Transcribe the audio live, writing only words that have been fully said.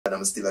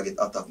I'm still get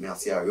attack me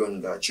after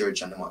run the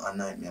church and them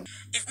anoint me.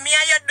 If me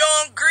and you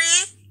don't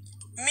agree,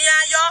 me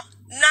and you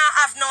now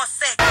have no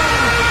sex.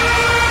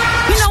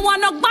 Me no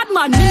want no bad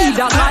man, me need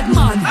a bad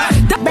man.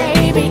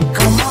 Baby,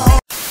 come on.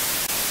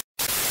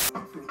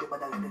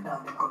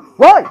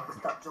 Boy!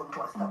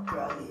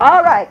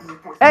 Alright.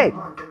 Hey!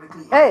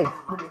 Hey!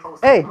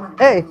 Hey!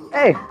 Hey!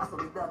 Hey!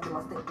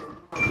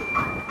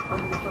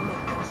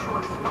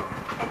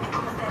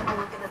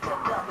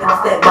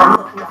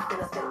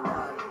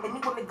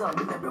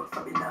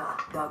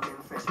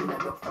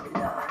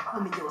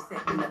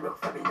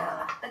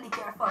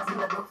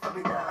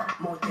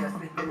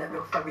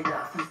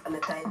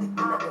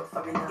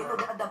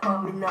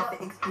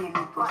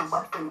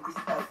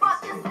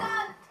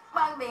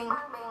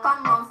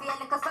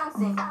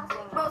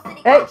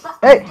 Hey,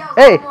 hey,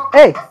 hey,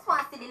 hey.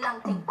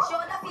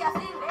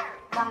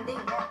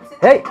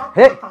 Hey,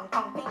 hey,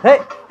 hey,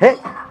 hey.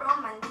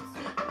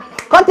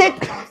 Content.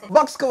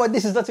 Box cover,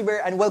 this is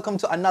Duttyberry and welcome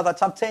to another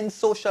top 10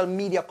 social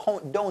media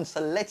countdown. So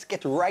let's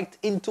get right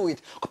into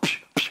it.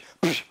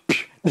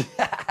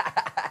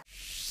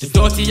 The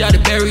dirty or the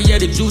berry, yeah,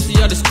 the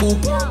juicy or the scoop.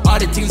 All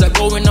the things are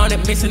going on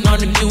and missing on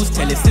the news.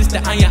 Tell your sister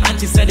and your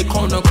auntie said the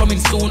corner coming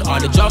soon. All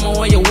the drama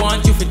what you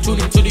want, you fit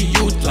tune into the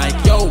youth.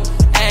 Like, yo,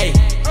 hey,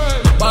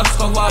 the box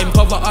cover,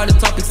 cover all the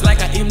topics like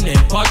a hymn.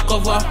 Pot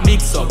cover,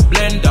 mix up,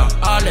 blender,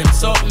 all them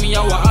suck me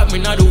out, what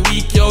happening of the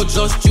week, yo,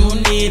 just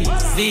tune in,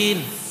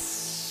 scene.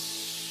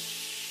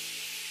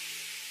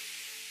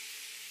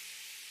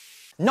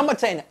 Number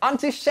 10,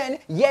 Auntie Shen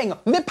Yang,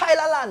 me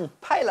Pailalan.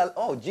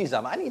 Oh, jeez,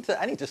 I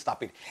need to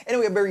stop it.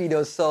 Anyway,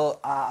 burritos.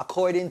 So,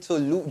 according to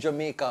Loop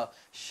Jamaica,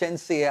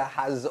 Shenseea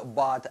has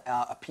bought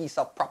a piece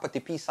of property,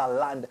 piece of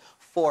land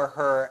for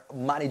her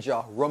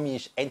manager,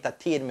 Ramesh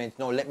Entertainment.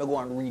 Now, let me go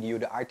and read you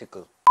the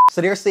article. So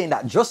they're saying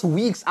that just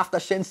weeks after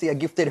Shenseea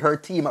gifted her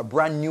team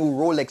brand new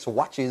Rolex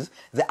watches,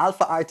 the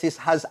Alpha artist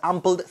has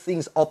ampled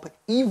things up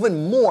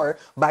even more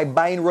by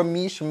buying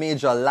Ramesh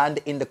major land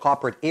in the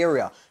corporate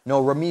area.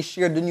 Now, Ramesh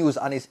shared the news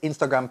on his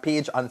Instagram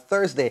page on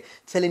Thursday,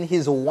 telling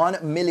his 1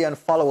 million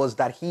followers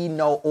that he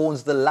now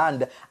owns the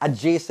land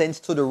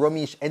adjacent to the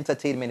Ramesh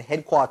Entertainment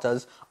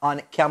headquarters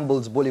on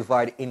Campbell's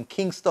Boulevard in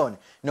Kingston.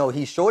 Now,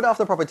 he showed off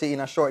the property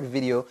in a short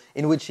video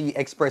in which he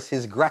expressed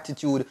his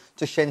gratitude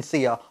to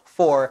Shenseea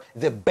for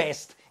the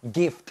best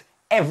gift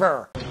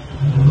ever. People,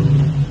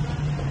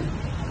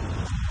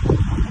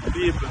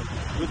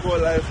 we call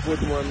life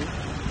good, man.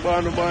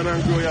 Born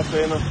and grow your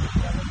friend.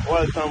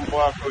 All time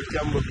park out,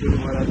 Campbell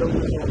Boulevard. I don't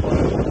know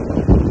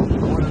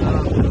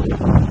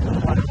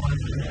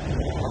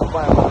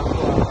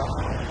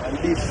and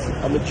this,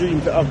 I'm a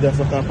dream to have that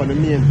sort of on the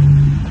main.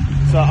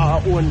 So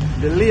I own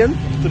the lane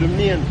to the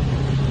main.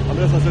 I'm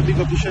just going to big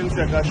up to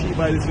Shenseea because she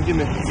buy this to give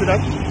me. See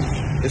that?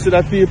 You see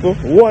that, people?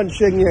 One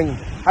Sheng Yang.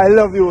 I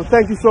love you.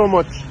 Thank you so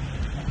much.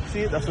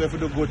 See, that's why I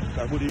do good.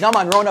 Yeah,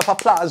 man, round of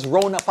applause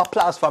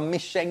for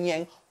Miss Sheng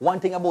Yang. One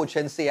thing about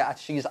Shenseea,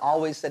 she's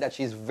always said that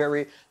she's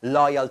very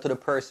loyal to the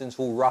persons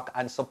who rock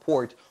and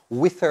support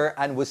with her,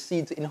 and we see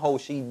it in how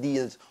she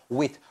deals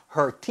with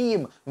her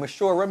team. I'm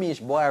sure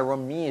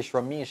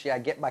Ramesh, yeah,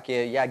 get back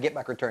here, yeah, get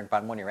back return for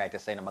money, right? You're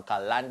saying,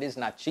 because land is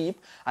not cheap,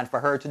 and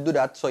for her to do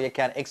that so you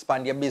can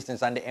expand your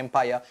business and the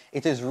empire,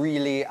 it is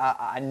really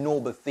a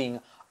noble thing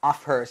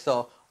of her.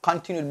 So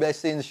continued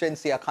blessings,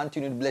 Shenseea,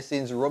 continued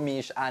blessings,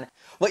 Ramesh.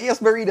 But yes,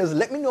 burritos,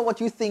 let me know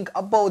what you think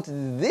about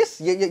this.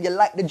 You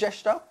like the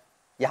gesture?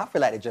 You have to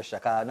like the gesture,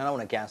 because none of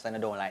them can stand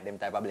and don't like them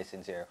type of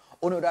blessings here.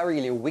 Oh no, that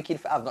really wicked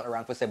if I have nothing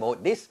wrong to say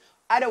about this.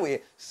 Either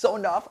way,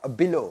 sound off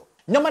below.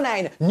 Number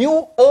 9,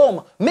 new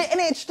home, me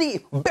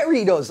NHT,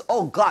 burritos.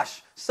 Oh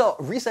gosh. So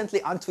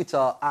recently on Twitter,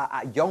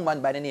 a young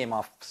man by the name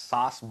of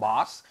Sauce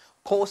Boss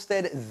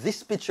posted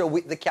this picture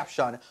with the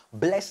caption,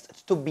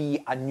 "Blessed to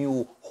be a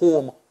new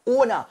home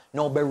owner."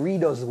 Now,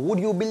 burritos, would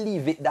you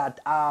believe it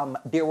that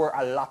there were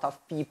a lot of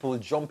people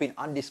jumping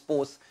on this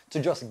post to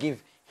just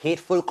give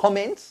hateful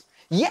comments?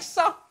 Yes,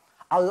 sir.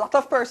 A lot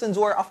of persons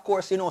were, of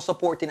course, you know,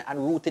 supporting and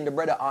rooting the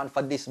brother on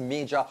for this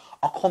major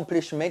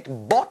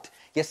accomplishment. But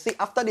you see,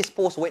 after this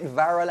post went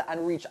viral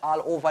and reached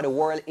all over the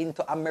world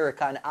into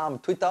American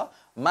Twitter,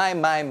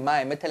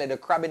 me tell you, the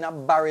crab in a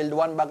barrel, the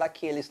one bag of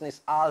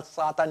carelessness, all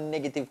sort of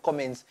negative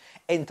comments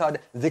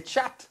entered the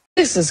chat.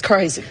 This is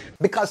crazy.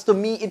 Because to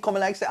me, it comes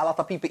like, say, a lot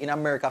of people in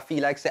America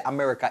feel like, say,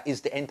 America is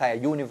the entire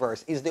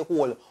universe, is the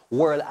whole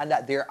world, and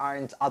that there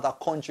aren't other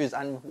countries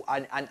and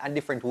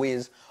different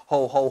ways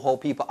how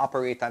people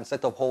operate and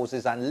set up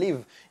houses and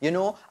live, you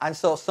know? And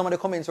so some of the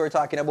comments we're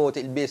talking about,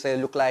 it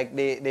basically look like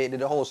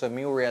the house of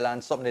Muriel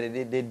and something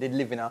that they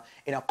live in a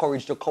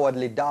Courage the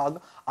Cowardly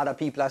Dog. Other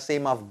people are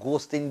saying of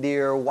ghost in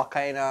there, what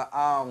kind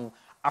of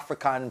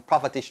African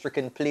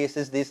poverty-stricken place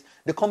is this?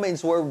 The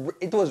comments were,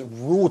 it was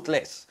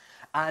ruthless.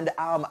 And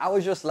I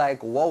was just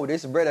like, wow,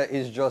 this brother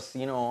is just,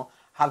 you know,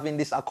 having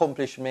this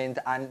accomplishment,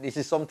 and this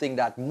is something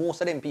that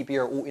most of them people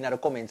here who in the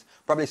comments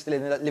probably still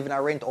live in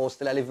a rent or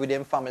still live with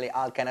them family,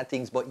 all kind of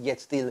things, but yet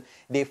still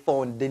they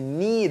found the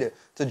need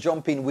to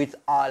jump in with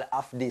all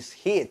of this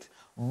hate.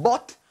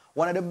 But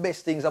one of the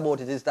best things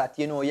about it is that,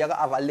 you know, you gotta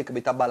have a little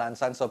bit of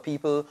balance. And so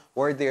people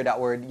were there that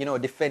were, you know,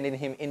 defending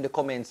him in the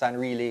comments and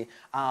really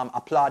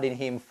applauding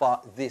him for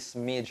this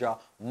major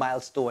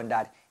milestone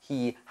that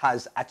he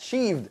has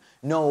achieved.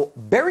 Now,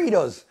 Berry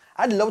does.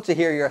 I'd love to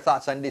hear your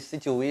thoughts on this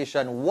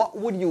situation. What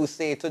would you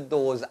say to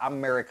those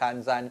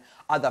Americans and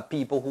other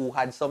people who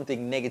had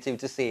something negative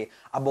to say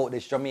about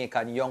this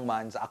Jamaican young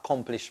man's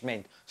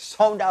accomplishment?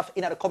 Sound off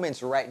in the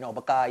comments right now,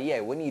 because yeah,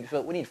 we need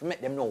to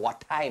make them know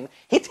what time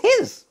it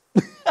is.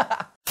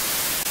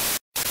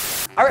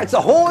 Alright,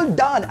 so hold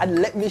on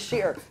and let me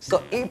share.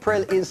 So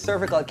April is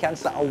Cervical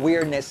Cancer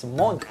Awareness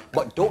Month,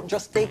 but don't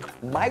just take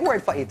my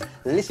word for it.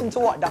 Listen to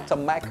what Dr.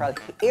 Michael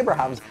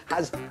Abrahams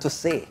has to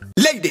say.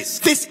 Ladies,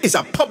 this is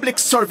a public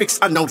service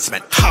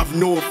announcement. Have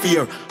no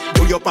fear.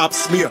 Do your pap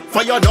smear.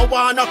 For you no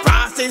one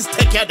crosses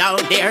take you down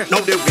there. Now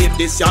the way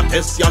this your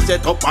test you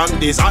set up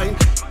and design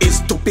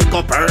is to pick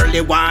up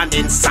early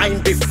warning sign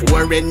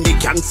before any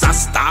cancer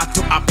start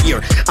to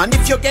appear. And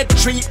if you get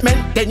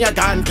treatment, then you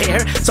don't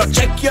care. So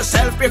check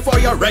yourself before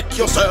you wreck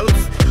yourself.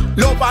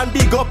 Love and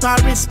big up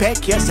and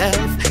respect yourself.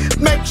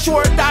 Make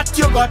sure that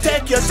you go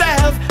take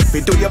yourself.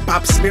 We do your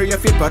pap smear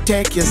if you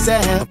protect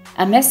yourself.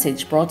 A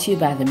message brought to you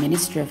by the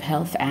Ministry of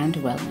Health and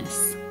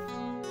Wellness.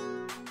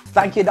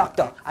 Thank you,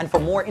 doctor. And for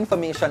more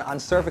information on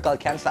Cervical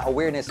Cancer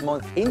Awareness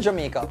Month in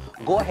Jamaica,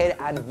 go ahead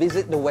and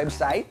visit the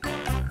website.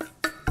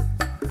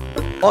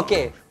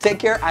 Okay, take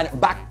care and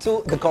back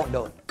to the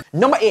countdown.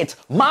 Number 8,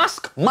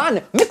 mask,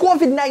 man, me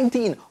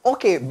COVID-19.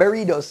 Okay,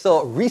 Berry.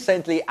 So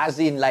recently, as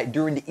in like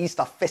during the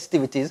Easter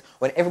festivities,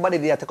 when everybody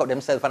did take up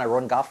themselves and I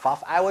run golf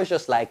off, I was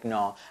just like,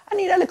 no, I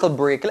need a little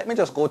break. Let me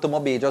just go to my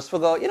bay, just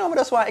figure, you know, I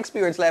just want to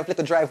experience life,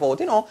 little drive out,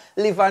 you know,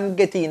 live and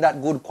get in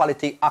that good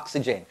quality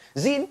oxygen.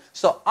 Zine,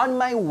 so on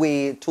my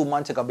way to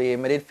Montego Bay,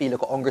 I did feel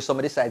like hungry, so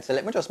I decided, so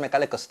let me just make a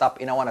little stop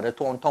in one of the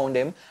town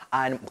them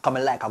and come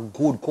like a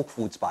good cook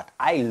food spot.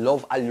 I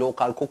love a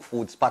local cook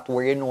food spot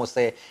where, you know,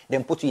 say,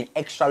 them put in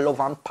extra love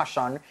and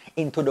passion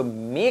into the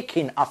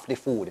making of the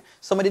food.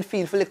 Somebody did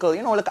feel for little,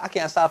 you know, like I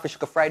can't starfish,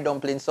 fried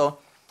dumpling. So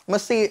I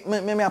say,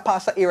 I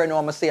pass the ear and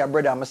I say a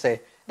brother, I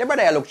say, the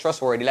brother I look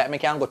trustworthy, like me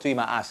can go to him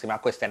and ask him a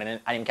question and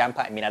he can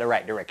point me in the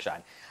right direction.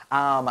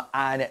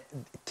 And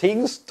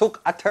things took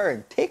a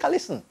turn. Take a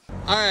listen.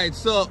 Alright,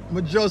 so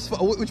which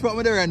part am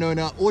I there right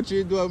now? What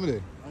you do I'm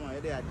there?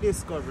 I'm there at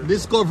Discovery.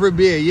 Discovery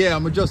Bay, yeah.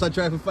 I'm just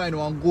trying to find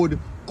one good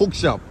cook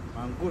shop.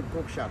 One good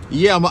cook shop.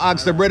 Yeah, I'm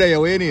ask the brother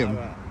your name.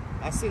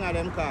 A singer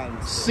them call.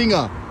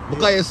 Singer?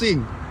 Because you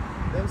sing?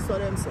 Them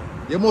so.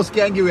 You must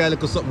can give you a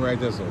little something right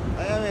there, so.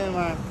 I am,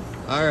 man.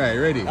 Alright,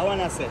 ready? I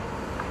wanna say,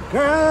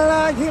 girl,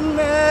 I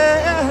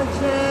imagine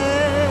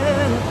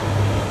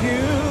you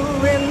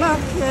in my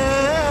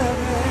cabin.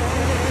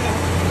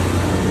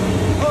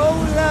 Oh,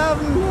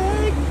 love,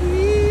 make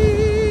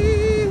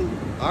me.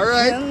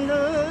 Alright.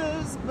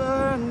 Candles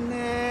burning.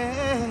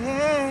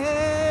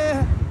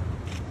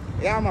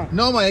 Yeah, man.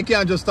 No, man, you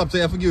can't just stop, so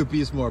you have to give you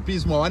peace more.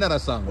 Peace more. Another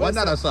song.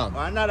 Another song.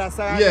 Another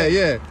song? Yeah,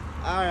 yeah.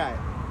 Alright,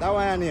 that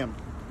one I name.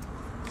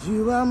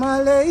 You are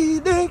my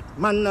lady,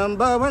 my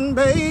number one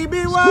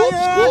baby. Why you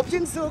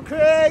acting so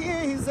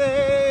crazy?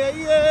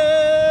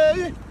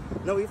 Yeah.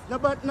 No, if no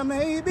but no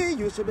maybe,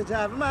 you should be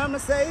driving my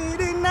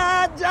Mercedes,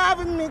 not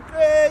driving me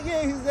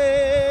crazy.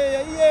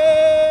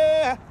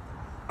 Yeah.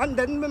 And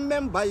then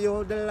remember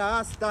you the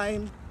last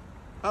time,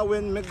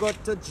 when me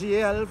got to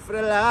jail for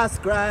the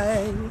last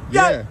crime.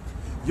 Yeah.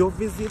 You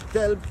visit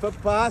help for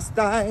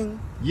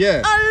pastime.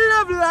 Yeah. A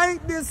love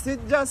like this,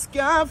 it just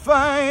can't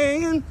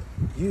find.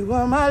 You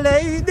are my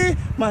lady,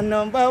 my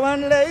number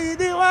one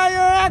lady. Why you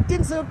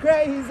acting so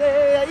crazy?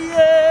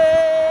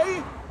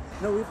 Yeah.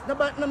 No, if no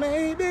but no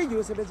maybe,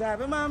 you should be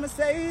driving my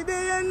Mercedes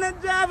and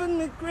not driving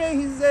me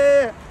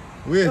crazy.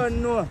 Wait,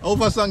 no. how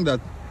far sang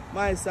that?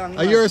 My song.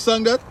 Are you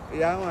sung that?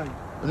 Yeah, man.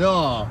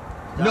 No.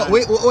 No,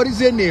 wait, what is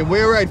your name?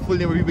 Where your rightful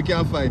name where people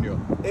can find you?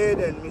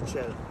 Aiden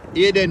Mitchell.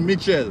 Aiden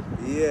Mitchell?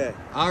 Yeah.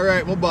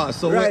 Alright, my boss.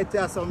 So right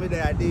there, somebody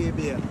there,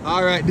 DB.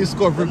 Alright,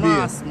 Discovery Bay.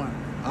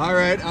 Man.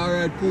 Alright,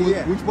 cool.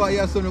 Yeah. Which part you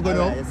have something going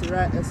on? You see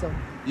right there, so.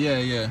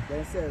 Yeah.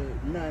 They sell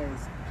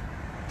nice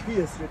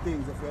pastry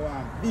things if you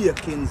want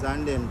bakings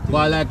and them things.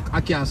 But like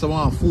I can't say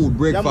want food,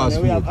 breakfast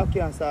food. We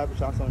have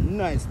some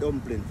nice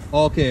dumplings.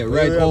 Okay,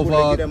 right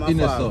over in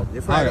the south.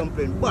 The fried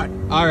dumpling, but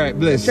alright,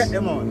 bless. Check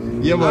them out.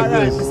 Yeah, man,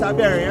 bless. Mr.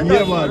 Berry, yeah,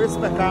 man.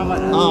 Respect our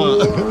man.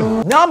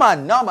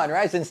 No man,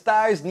 Rising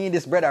Stars need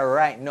this brother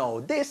right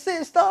now. This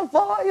is the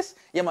voice.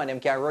 Yeah man, them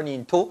can run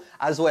in too,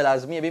 as well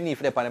as maybe me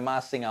for the pan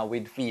mass singer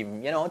with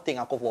film. You know, thing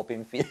I cover up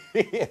in film.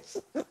 Yes.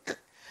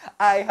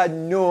 I had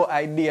no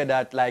idea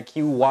that like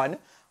he won.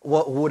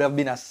 What would have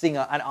been a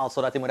singer and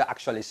also that it would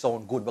actually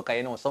sound good, because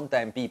you know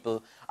sometimes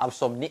people have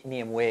some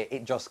nickname where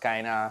it just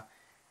kind of,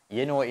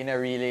 you know, in a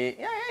really,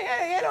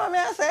 you know what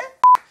I say?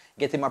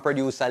 Get him a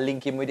producer,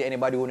 link him with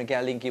anybody who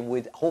can link him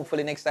with.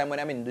 Hopefully next time when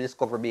I'm in the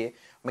Discovery Bay,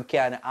 I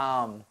can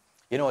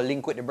you know,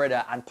 link with the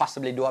brother and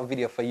possibly do a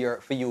video for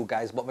you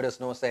guys. But I just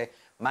know say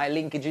my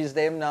linkages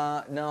them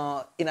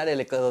no in a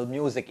little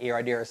music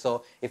era there.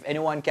 So if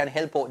anyone can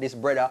help out this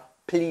brother,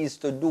 please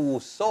to do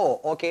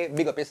so. Okay,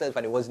 big up yourself,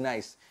 and it was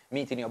nice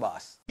meeting your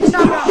boss.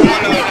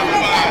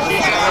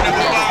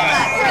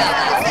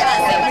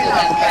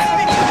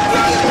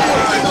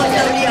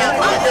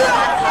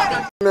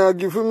 Now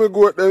give me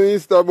go at them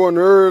Easter bun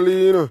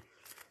early, you know.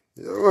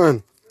 Yeah,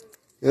 man.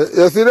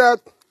 You see that?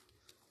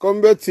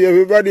 Come back to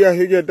everybody as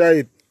you get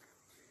it.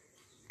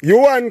 You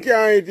one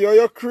can't eat,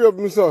 you crib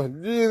me, so.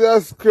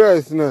 Jesus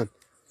Christ, man.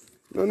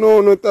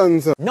 No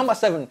thanks, sir. Number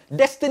 7,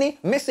 Destiny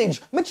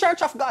Message, my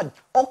Church of God.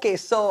 Okay,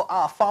 so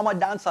former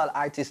dancehall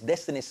artist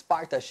Destiny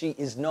Sparta, she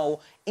is now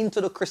into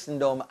the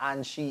Christendom,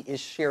 and she is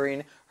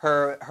sharing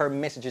her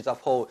messages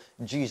of how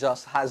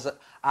Jesus has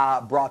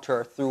brought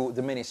her through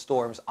the many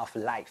storms of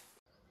life.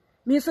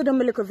 Me used to do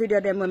my little video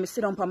then when I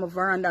sit on my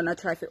veranda and I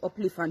try to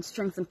uplift and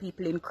strengthen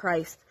people in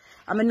Christ.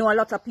 And I know a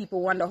lot of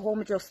people wonder how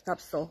me just stop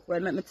so.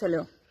 Well, let me tell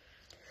you.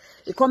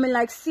 It coming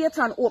like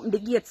Satan opened the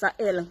gates of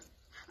hell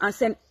and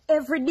sent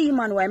every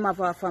demon who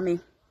have for me.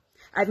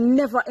 I've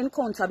never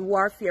encountered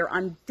warfare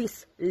on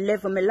this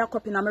level. Me lock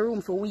up in my room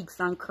for weeks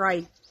and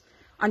cry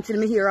until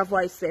me hear a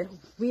voice say,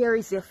 where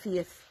is your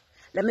faith?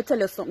 Let me tell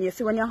you something. You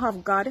see, when you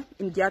have God,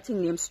 in their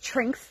thing named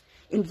strength,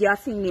 in their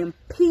thing named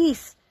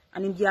peace,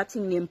 and in their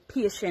thing named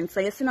patience. So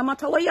you see, no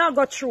matter what you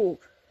go through,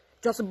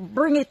 just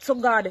bring it to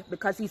God,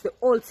 because He's the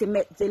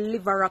ultimate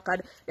deliverer.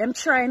 God, them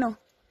try now.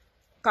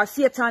 Because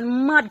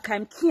Satan mad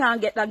kind can't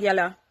get that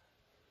girl.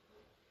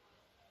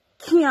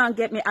 Can't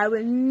get me. I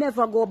will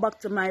never go back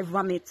to my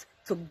vomit.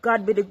 To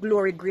God be the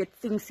glory, great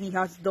things He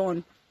has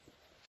done.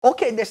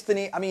 Okay,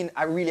 Destiny, I mean,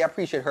 I really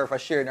appreciate her for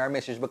sharing her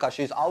message, because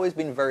she's always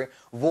been very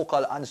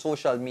vocal on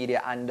social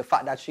media, and the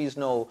fact that she's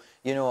now,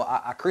 you know,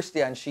 a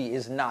Christian, she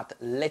is not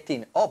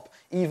letting up,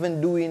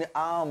 even doing,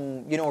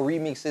 you know,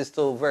 remixes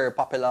to very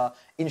popular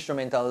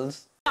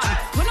instrumentals.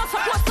 We're not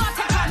supposed to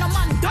take on a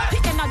man,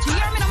 dirty energy,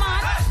 hear me no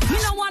man. Me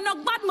no want no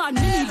bad man,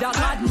 me need a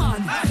bad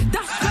man.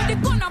 That's where they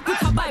gonna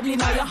put a Bible in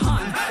your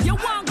hand. You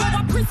want go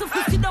a prison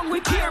to sit down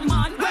with your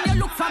man. When you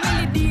look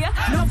family day,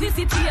 no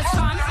visitation.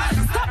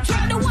 Stop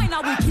drink the wine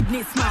of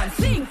wickedness, man.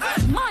 Sing,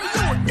 my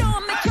youth,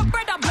 don't make your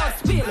brother blood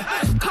spill.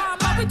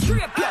 Karma will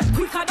trip you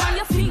quicker than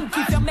you think.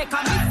 If you make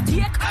a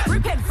mistake,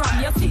 repent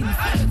from your sins.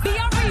 Be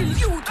a real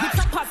youth with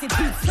some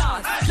positive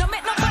stars. Don't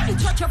make nobody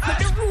judge you for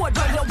the road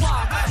where you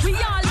walk. We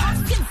all have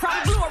sin from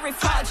glory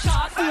fall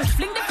short. Who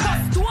fling the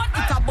first stone,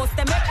 it a bust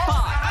them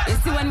apart. You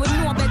see, when we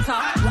know better,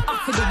 we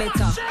have to do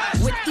better.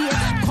 With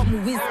age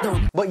come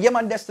wisdom. But yeah,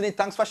 man, Destiny,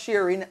 thanks for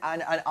sharing,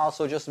 and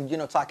also just, you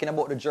know, talking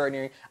about the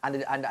journey and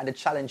the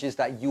challenges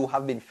that you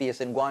have been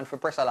facing. Go on for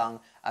press along,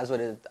 as what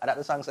that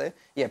the song say?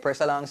 Yeah,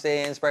 press along,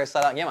 sayings, press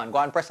along. Yeah, man, go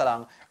on, press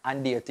along,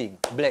 and do your thing.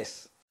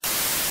 Bless.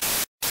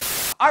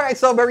 Alright,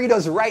 so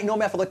burritos, right now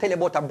I forgot to tell you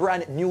about a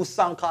brand new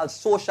song called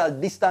Social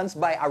Distance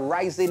by a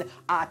rising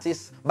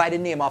artist by the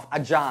name of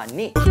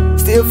Ajani.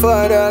 Still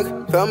far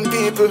dog from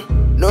people,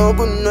 no,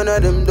 but none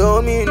of them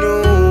don't mean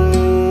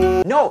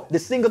you. No, the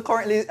single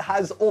currently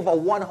has over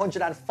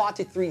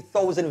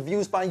 143,000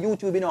 views on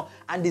YouTube, you know,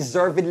 and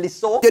deservedly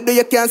so.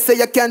 You can't say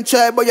you can't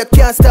try, but you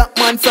can't stop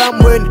man from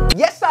win.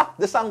 Yes, sir,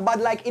 the song Bad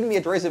Like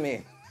Inmate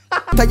Resume.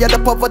 Tired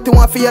of poverty,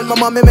 want feel my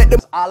mommy make them.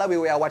 All of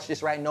you where I watch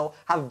this right now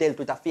have dealt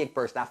with a fake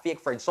person, a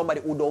fake friend,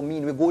 somebody who don't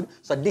mean we good.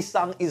 So this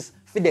song is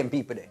for them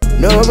people there.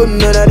 No, but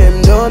none of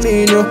them don't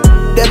mean you.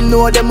 Them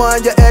know them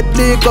on your head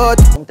leak out.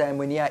 Sometimes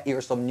when you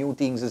hear some new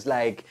things, it's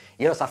like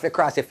you just have to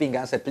cross your finger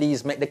and say,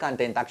 please make the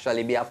content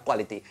actually be of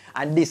quality.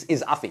 And this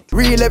is of it.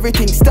 Real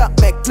everything, stop,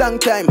 make long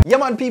time. Yeah,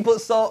 man, people,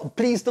 so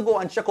please to go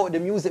and check out the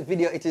music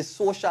video. It is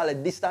Social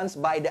Distance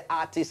by the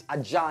artist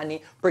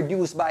Ajani,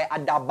 produced by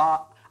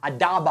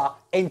Adaba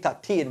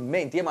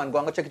Entertainment. Yeah, man, go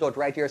and go check it out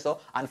right here, so,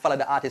 and follow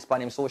the artist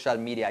on him social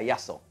media,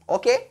 yes, so.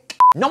 Okay?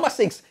 Number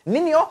 6,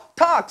 Nino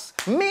Talks,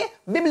 me,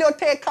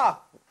 Biblioteca.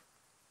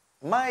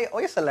 My, oh,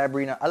 yes, a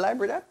library now. A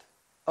library that?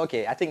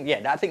 Okay, I think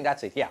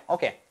that's it. Yeah,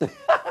 okay.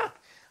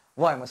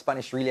 Boy, my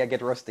Spanish really, I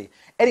get rusty.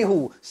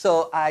 Anywho,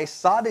 so I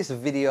saw this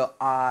video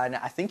on,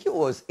 I think it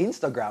was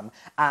Instagram,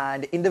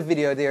 and in the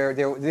video there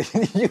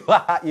you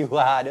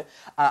had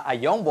a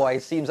young boy.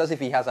 It seems as if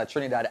he has a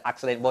Trinidad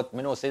accent, but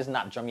me know it's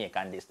not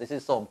Jamaican. This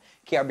is some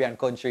Caribbean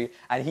country,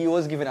 and he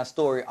was giving a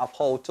story of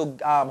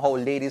how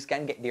ladies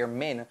can get their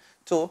men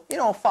to, you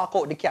know, fork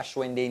out the cash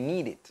when they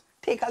need it.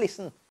 Take a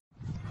listen.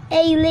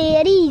 Hey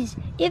ladies,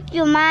 if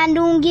your man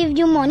don't give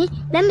you money,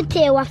 let me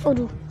tell you what to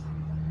do.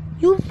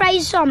 You fry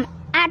some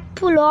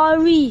apple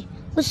oreo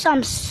with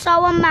some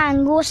sour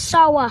mango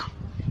sour.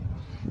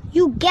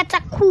 You get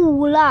a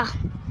cooler.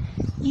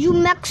 You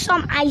make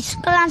some ice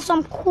cream and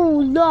some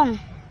cool down.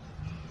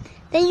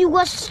 Then you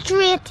go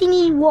straight in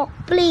the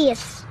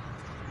workplace.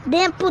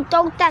 Then put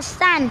out the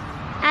sun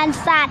and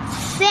start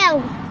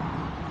sell.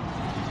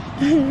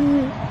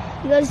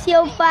 You see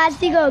how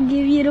fast he gonna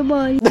give you the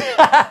money.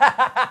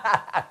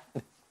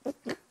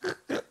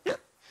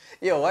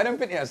 Yo, why them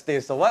Pitney stay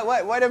so?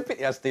 Why them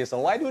Pitney stay so?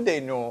 Why do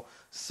they know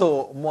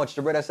so much?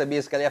 The brother said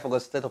basically you have to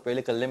set up a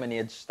little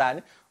lemonade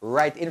stand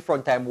right in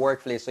front of him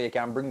workplace so you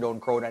can bring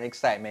down crowd and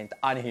excitement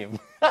on him.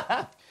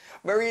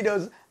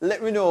 Burritos,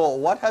 let me know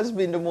what has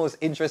been the most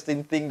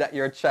interesting thing that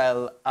your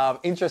child,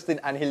 interesting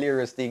and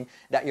hilarious thing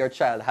that your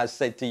child has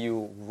said to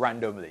you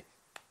randomly.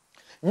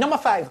 Number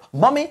 5,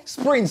 Mommy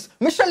Springs,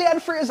 Michelle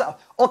and Fraser.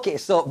 Okay,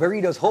 so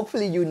Burritos,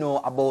 hopefully you know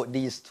about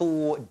these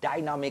two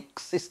dynamic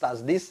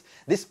sisters.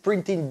 This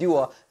printing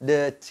duo,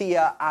 the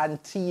Tia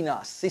and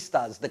Tina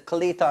sisters, the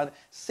Clayton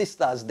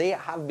sisters, they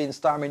have been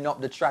storming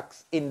up the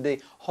tracks in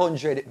the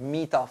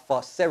 100-meter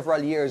for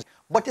several years.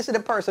 But you see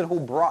the person who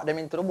brought them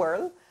into the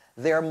world,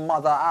 their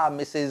mother,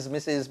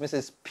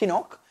 Mrs.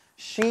 Pinnock.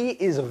 She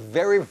is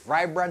very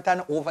vibrant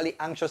and overly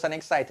anxious and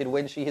excited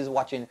when she is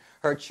watching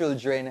her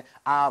children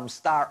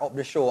star up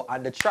the show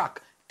on the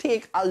track.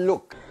 Take a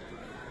look.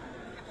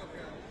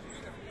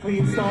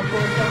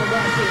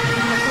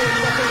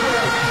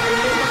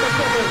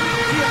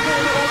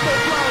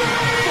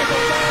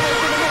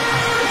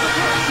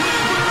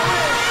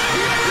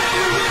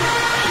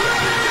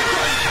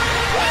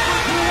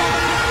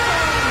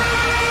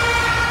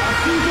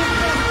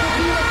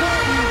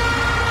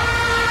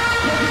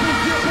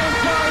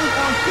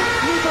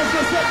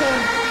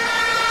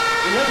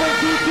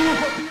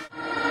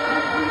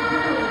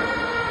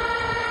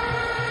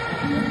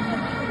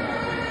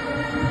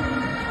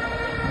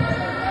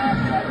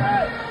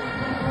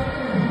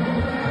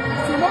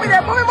 Mommy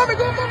there, mommy,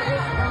 go, mommy.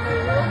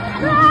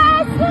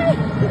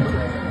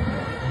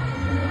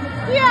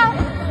 Yeah.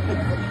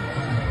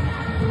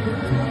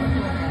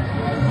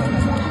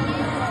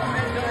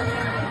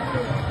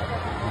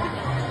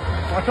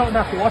 Watch out,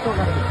 Nasty, watch out,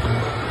 Nasty.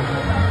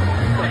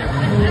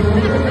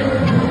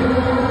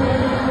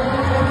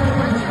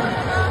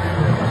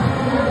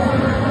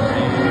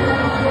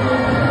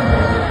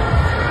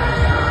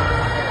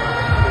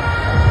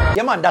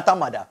 Yeah man, that a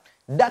mother.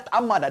 That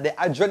a mother. The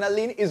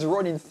adrenaline is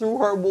running through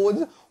her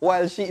bones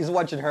while she is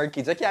watching her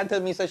kids. You can't tell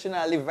me so she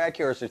not live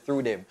vicariously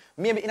through them.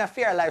 Maybe in a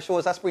fair life she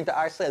was a sprinter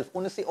herself.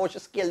 Wanna see how she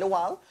scale the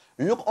wall?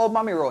 Look how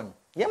mommy run.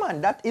 Yeah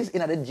man, that is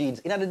in the genes,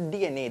 in the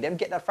DNA. Them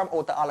get that from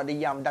out of all of the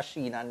yam,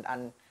 dasheen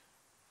and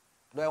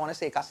do I want to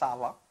say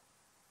cassava?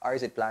 Or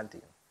is it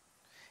planting?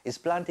 Is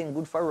planting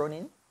good for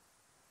running?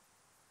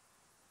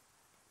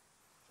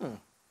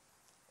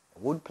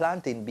 Would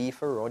planting be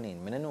for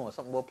running? I don't know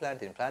something about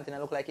planting. Planting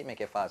look like it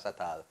make you fast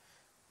at all.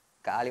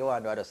 Because all you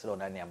want to do is slow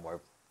down and more.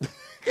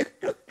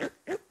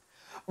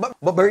 But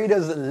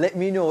Burritos, let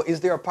me know, is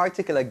there a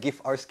particular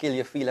gift or skill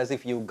you feel as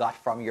if you got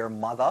from your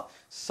mother?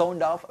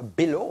 Sound off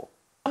below.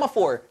 Number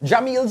 4,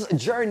 Jahmeil's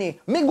journey.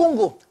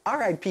 Migungu.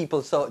 Alright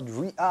people, so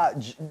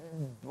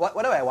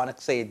what do I want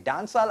to say?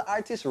 Dancehall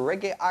artist,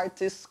 reggae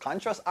artist,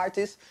 contrast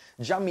artist.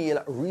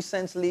 Jahmeil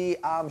recently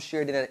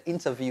shared in an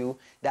interview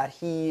that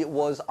he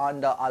was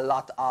under a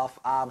lot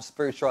of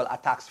spiritual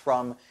attacks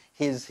from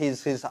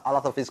a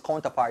lot of his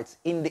counterparts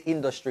in the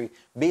industry.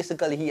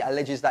 Basically, he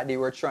alleges that they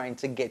were trying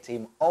to get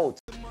him out.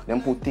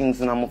 Them put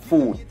things in my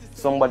food.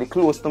 Somebody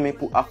close to me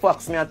put a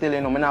fax me, I tell you,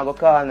 I'm not going to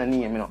call the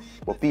name, you know.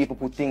 But people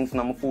put things in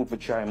my food for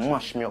try and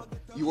mash me up.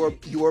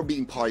 You are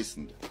being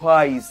poisoned.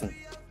 Poison.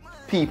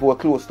 People were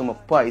close to me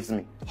poison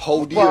me.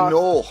 How do you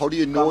know? How do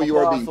you know you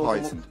are being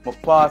poisoned? I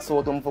pass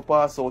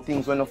out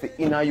things when nothing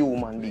in a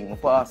human being. I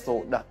pass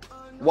out that.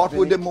 What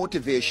would the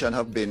motivation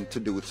have been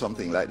to do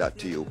something like that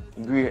to you?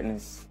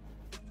 Greatness.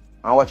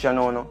 And what you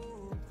know, no?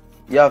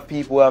 You have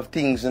people who have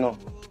things, you know.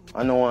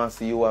 I don't want to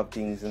see you have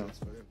things, you know.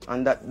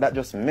 And that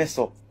just mess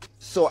up.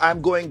 So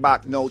I'm going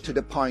back now to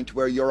the point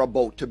where you're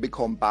about to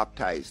become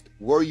baptized.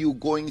 Were you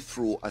going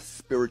through a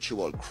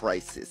spiritual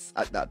crisis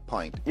at that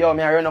point? Yo,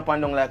 me I run up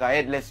and down like a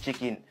headless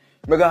chicken.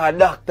 I got a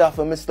doctor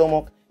for my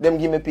stomach. Them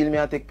give me pill, me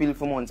I take pill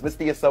for months. I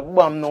stay so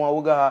bam now,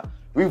 we got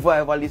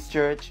revivalist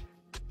church.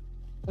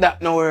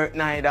 That no work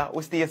neither.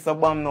 We stay so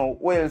bam now.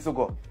 Where else we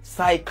go?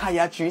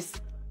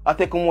 Psychiatrist. I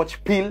take too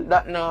much pill,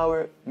 that now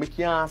work. Me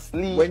can't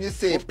sleep. When you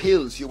say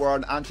pills, you were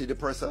on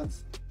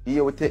antidepressants?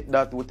 Yeah, we take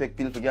that, we take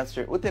pill for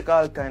gastric, we take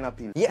all kind of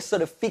pills. Yes, so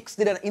The Fix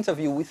did an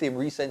interview with him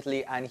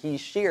recently and he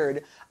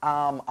shared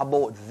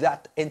about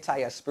that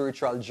entire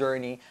spiritual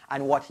journey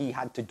and what he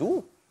had to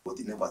do. But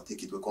he never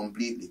take it away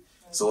completely.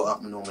 So I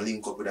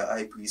link up with the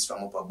high priest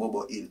from up at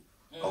Bobo Hill.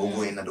 I was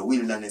going in the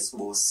wilderness for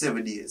about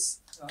 7 days.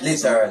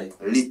 Literally?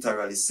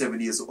 Literally 7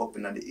 days up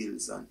in the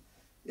hills and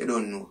you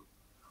don't know.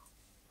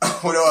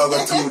 What do I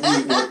got too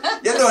deep, man?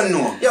 You don't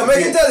know. Yo,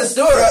 make you tell the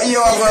story. You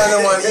are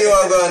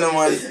going on,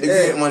 man. The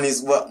great man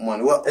is what,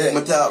 man?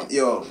 What?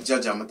 Yo,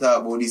 Judge, I'm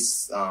talk about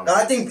this.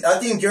 I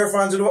think your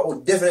fans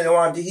would definitely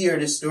want to hear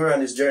this story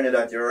and this journey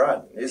that you're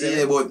on.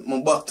 Yeah, but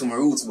I'm back to my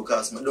roots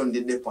because I don't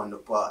did dip on the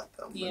part.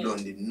 I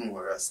don't did know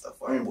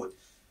Rastafari. But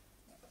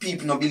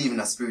people don't believe in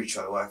a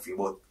spiritual warfare.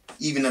 But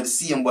even at the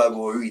same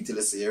Bible, read till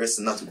they say, rest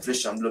not with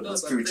flesh and blood, but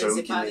spiritual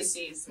wickedness.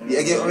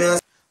 Yeah, get me?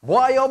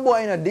 Boy, oh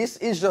boy, now this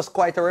is just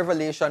quite a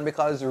revelation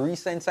because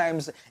recent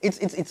times,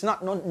 it's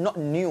not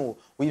new.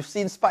 We've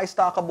seen Spice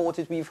talk about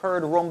it. We've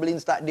heard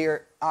rumblings that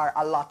there are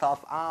a lot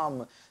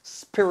of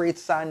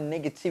spirits and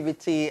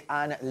negativity,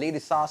 and Lady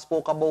Saw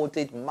spoke about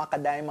it.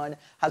 Maca Diamond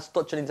has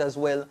touched on it as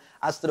well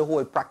as to the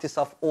whole practice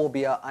of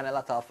Obeahed and a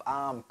lot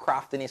of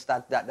craftiness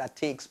that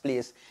takes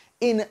place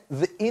in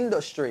the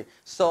industry.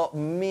 So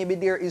maybe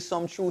there is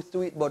some truth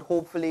to it, but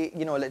hopefully,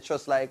 you know, let's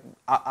just like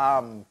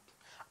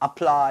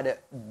applaud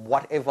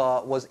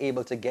whatever was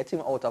able to get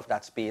him out of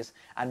that space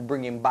and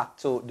bring him back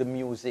to the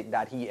music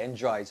that he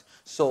enjoys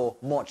so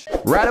much.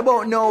 Right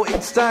about now,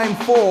 it's time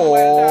for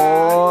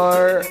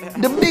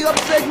the big up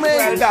segment.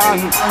 Well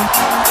done. Look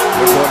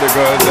how the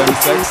girls them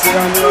sexy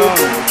and young.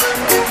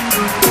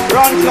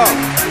 Run club.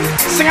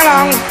 Sing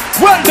along.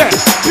 Well then,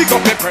 big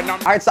up every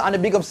number. Alright, so on the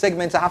big up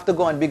segment, I have to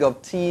go and big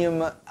up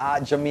Team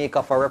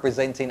Jamaica for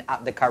representing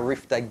at the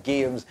Carifta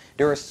Games.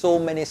 There are so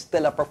many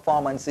stellar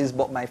performances,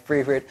 but my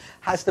favorite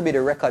has to be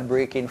the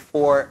record-breaking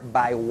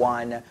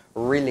 4x1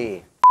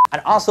 relay.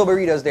 And also,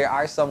 readers, there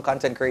are some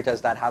content creators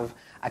that have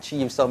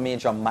achieved some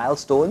major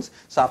milestones.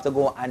 So I have to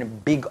go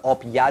and big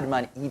up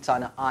Yadman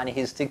Eaton on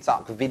his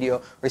TikTok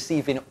video,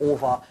 receiving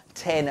over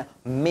 10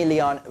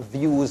 million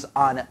views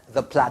on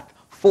the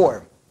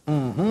platform.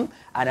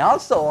 And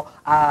also,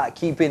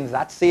 keeping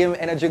that same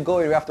energy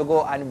going, we have to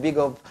go and big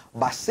up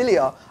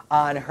Basilia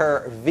on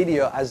her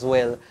video as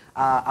well,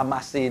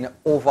 amassing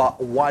over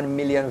 1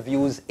 million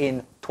views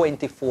in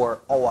 24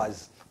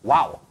 hours.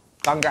 Wow,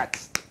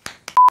 congrats.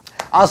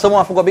 Also, I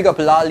want to go big up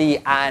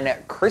Lolly and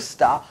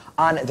Krista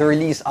on the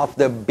release of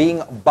the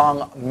Bing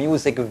Bong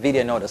music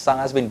video. Now, the song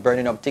has been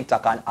burning up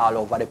TikTok and all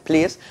over the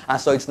place, and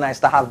so it's nice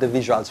to have the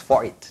visuals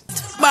for it.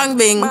 Bang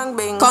bing, bang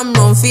bing. Come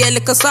round for your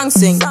little song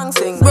sing.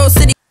 Bro,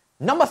 city.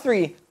 Number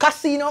 3,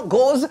 Kaseeno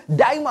goes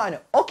diamond.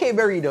 Okay,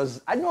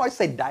 Burritos, I know I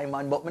said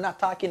diamond, but we're not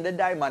talking the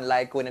diamond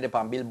like when they're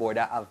on Billboard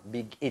that have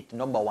big hit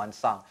 #1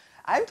 song.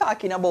 I'm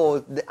talking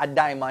about a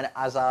diamond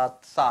as a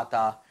sort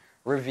of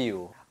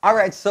review.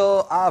 Alright,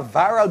 so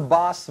viral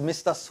boss,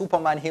 Mr.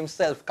 Superman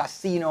himself,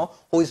 Kaseeno,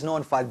 who is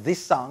known for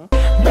this song.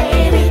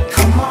 Baby,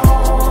 come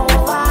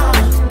over.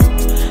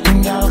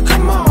 Girl,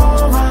 come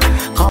over.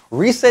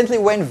 Recently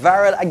went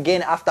viral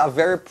again after a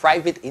very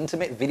private,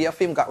 intimate video of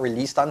him got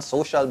released on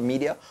social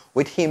media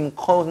with him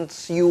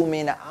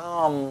consuming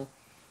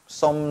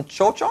some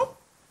chocho.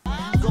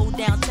 Go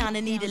downtown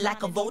and eat it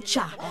like a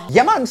vulture.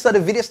 Yeah man, so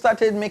the video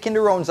started making the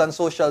rounds on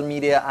social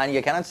media, and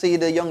you cannot see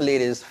the young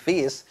lady's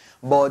face,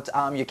 but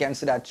you can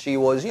see that she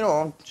was, you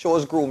know, she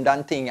was groomed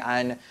and thing,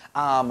 and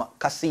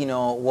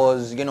Kaseeno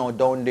was, you know,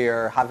 down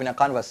there having a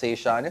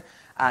conversation.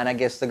 And I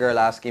guess the girl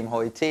asked him how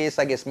it tastes.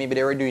 I guess maybe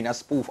they were doing a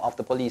spoof of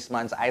the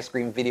policeman's ice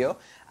cream video.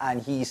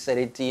 And he said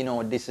it, you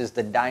know, this is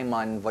the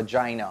diamond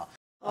vagina.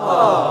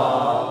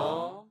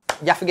 Aww.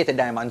 You forget the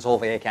diamonds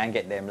over here, you can't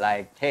get them.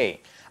 Like, hey.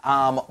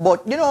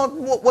 But, you know,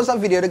 what was a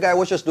video? The guy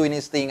was just doing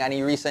his thing. And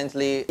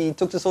he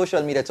took to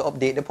social media to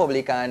update the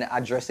public and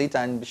address it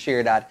and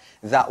share that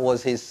that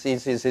was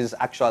his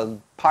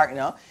actual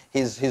partner,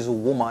 his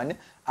woman.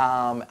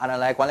 And I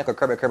like one like a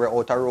crabber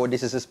out the road.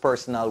 This is his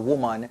personal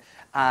woman.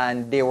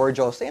 And they were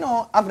just, you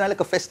know, having a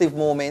like a festive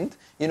moment.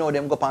 You know,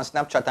 them go up on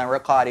Snapchat and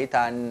record it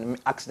and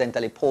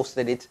accidentally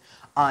posted it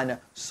on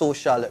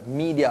social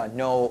media.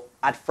 Now,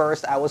 at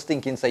first I was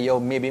thinking, say, yo,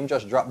 maybe him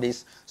just drop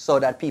this so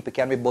that people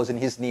can be buzzing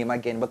his name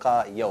again,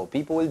 because, yo,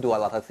 people will do a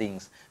lot of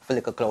things for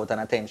little clout and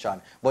attention.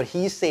 But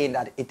he's saying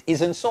that it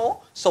isn't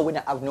so we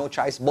don't have no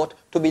choice but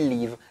to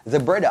believe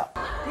the brother.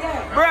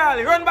 Yeah.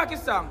 Bro, run back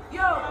his song. Yo,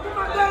 come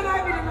on, go on,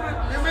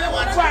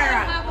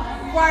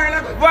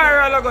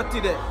 viral I got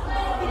today.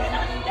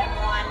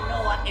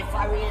 If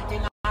I real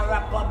thing or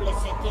a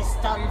publicity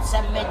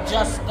stunt, me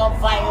just go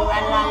viral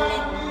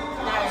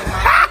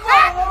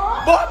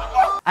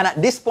and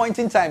at this point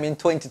in time in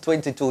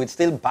 2022, it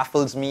still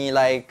baffles me,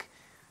 like,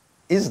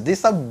 is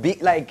this a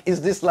big, like,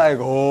 is this like,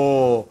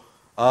 oh,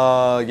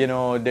 you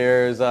know,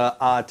 there's an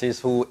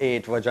artist who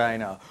ate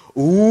vagina.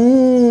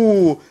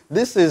 Ooh,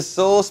 this is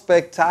so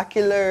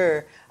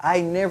spectacular.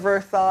 I never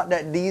thought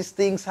that these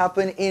things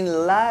happen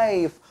in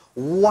life.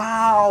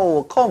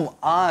 Wow, come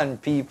on,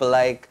 people.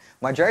 Like,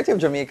 majority of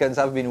Jamaicans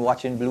have been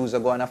watching Blues Are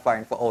Gonna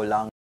Find for how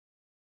long?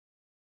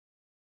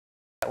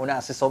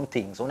 Una see some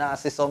things.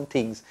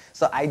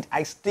 So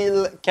I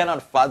still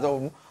cannot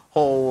fathom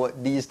how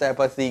these type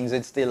of things,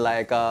 it's still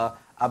like a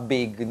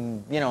big,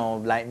 you know,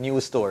 like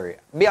news story.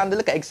 Beyond the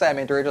look of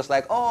excitement, we're just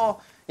like, oh,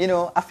 you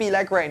know, I feel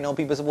like right now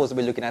people are supposed to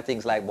be looking at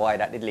things like, boy,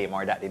 that did lame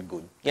or that did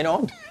good, you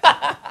know?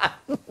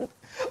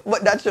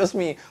 But that's just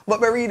me. But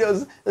my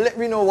readers, let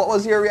me know, what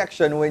was your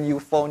reaction when you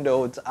found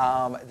out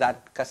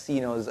that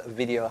Kaseeno's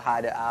video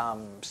had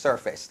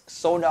surfaced?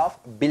 Sound off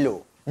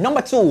below.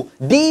 Number 2,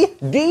 D.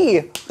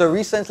 The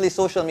recently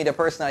social media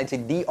personality,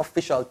 D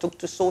Official, took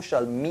to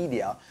social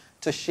media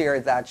to share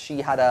that she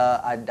had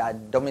a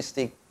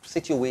domestic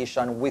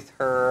situation with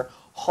her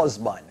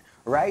husband,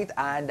 right?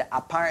 And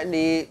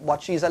apparently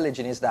what she's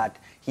alleging is that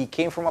he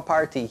came from a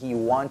party, he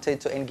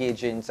wanted to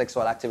engage in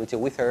sexual activity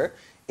with her.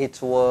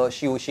 It was,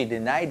 she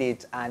denied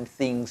it, and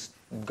things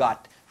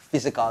got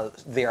physical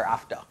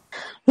thereafter.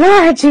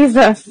 Lord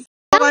Jesus.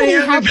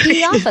 How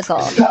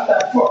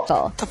philosophical.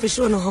 Top is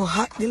showing how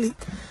hot delete.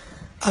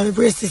 I'll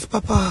brace this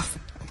pop off.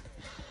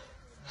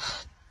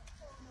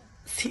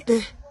 See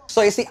there.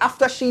 So you see,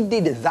 after she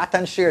did that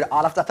and shared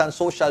all of that on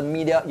social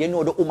media, you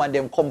know the woman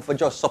them come for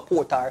just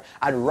support her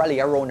and rally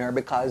around her,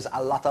 because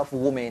a lot of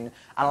women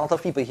and a lot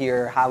of people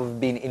here have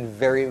been in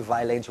very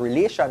violent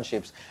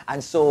relationships.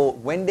 And so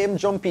when them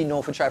jump in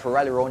now for try to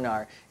rally around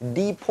her,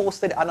 Dee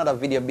posted another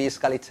video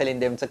basically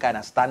telling them to kind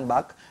of stand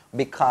back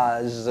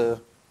because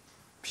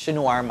she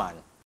know her man.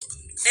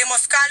 They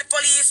must call the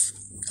police,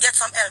 get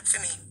some help for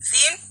me.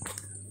 See?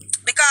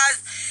 Because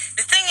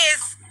the thing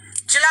is,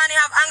 Jelani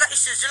have anger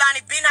issues.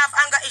 Jelani been have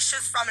anger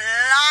issues from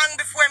long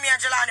before me and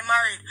Jelani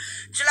married.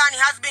 Jelani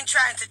has been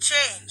trying to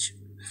change.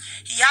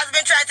 He has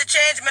been trying to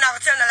change. Me never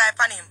tell no lie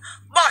on him.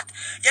 But,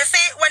 you see,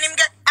 when him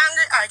get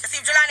angry, alright, you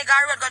see if Jelani go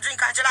road, go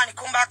drink and Jelani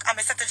come back and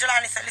me say to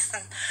Jelani, say,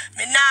 listen,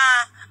 me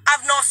nah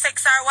have no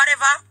sex or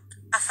whatever,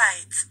 I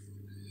fight.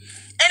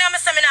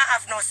 Anyone say me nah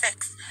have no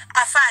sex,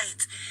 I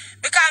fight.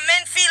 Because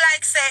men feel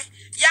like, say,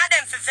 yeah,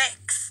 them for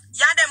vex.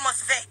 Yeah, them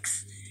must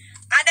vex.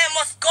 And they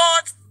must go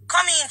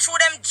come in through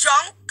them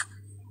junk.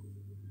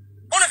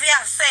 Only if you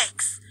have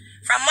sex.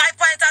 From my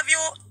point of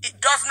view,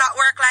 it does not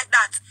work like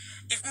that.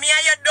 If me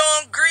and you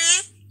don't agree,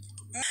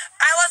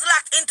 I was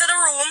locked into the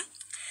room.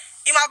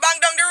 He might bang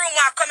down the room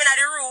while I come in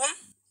the room.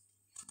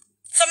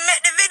 So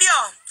make the video.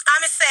 And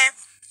me say,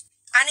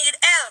 I need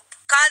help.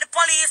 Call the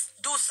police,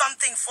 do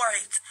something for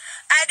it.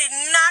 I did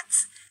not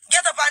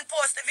get up and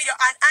post the video.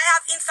 And I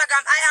have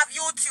Instagram, I have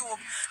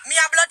YouTube. Me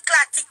a blood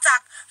clot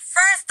TikTok.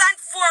 First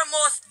and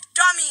foremost,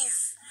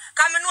 dummies.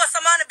 Because I know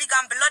some man big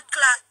and blood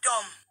clot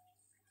dumb.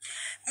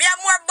 Me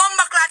have more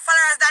bomber clot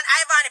followers than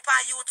Ivan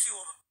on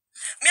YouTube.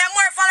 Me have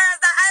more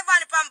followers than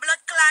Ivan on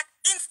blood clot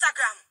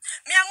Instagram.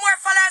 Me have more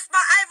followers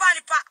than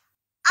Ivan on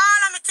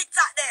all of me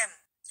TikTok them.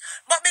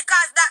 But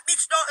because that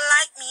bitch don't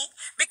like me,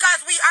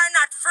 because we are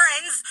not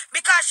friends,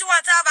 because she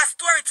want to have a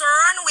story to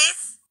run with,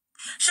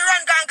 she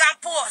run gang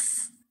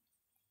post.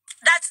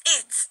 That's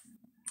it.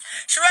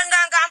 She run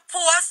gang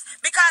post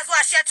because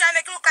what she try to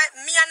make look like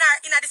me and her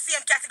in the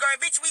same category.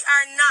 Bitch, we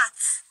are not.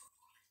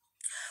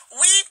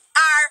 We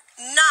are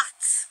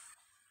not.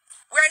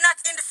 We're not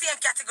in the same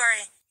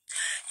category.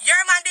 Your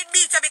man did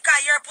beat you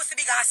because your pussy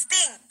big and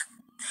stink.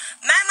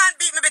 My man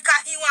beat me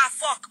because he want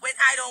fuck when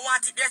I don't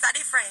want it. There's a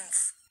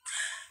difference.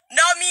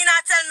 No, me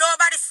not tell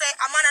nobody say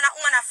a man and a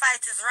woman a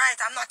fight is right.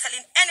 I'm not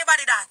telling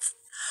anybody that.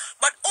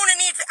 But only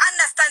need to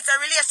understand a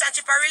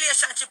relationship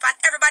and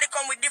everybody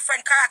come with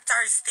different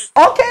characteristics.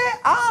 Okay,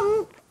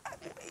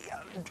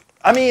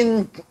 I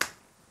mean,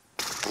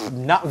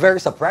 not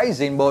very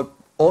surprising, but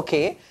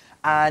okay.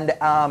 And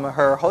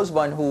her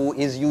husband, who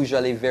is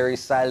usually very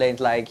silent,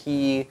 like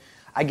he,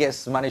 I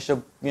guess, managed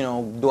to, you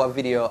know, do a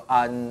video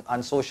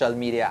on social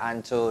media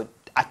and to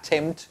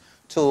attempt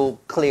to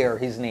clear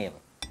his name.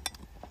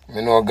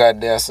 You know God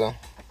there, sir,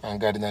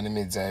 and God in the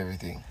midst of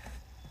everything,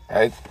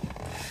 right?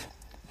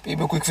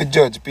 People quick for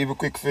judge, people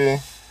quick for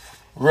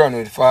run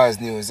with false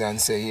news and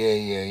say,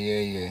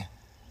 yeah.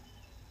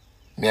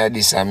 Me a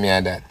this and me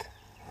a that.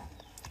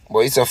 But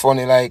it's so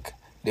funny, like,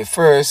 the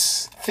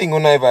first thing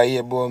when I ever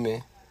hear about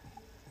me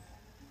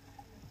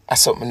is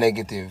something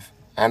negative.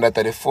 And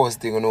that's the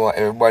first thing you know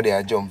everybody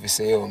a jump to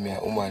say, oh, me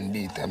a woman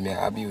beat and me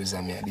a abuse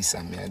and me a this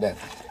and me a that.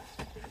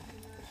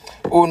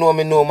 Who know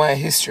me know my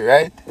history,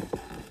 right?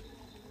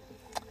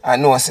 I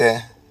know,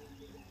 say,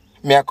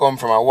 me I come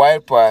from a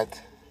wild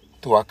path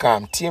to a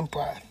calm tame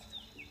path.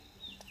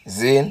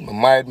 Zane, I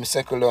married me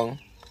second long,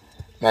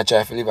 and I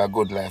try to live a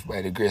good life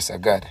by the grace of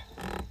God.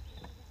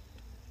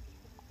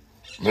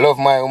 I love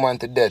my woman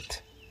to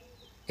death.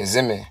 You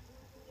see me?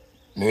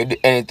 I will do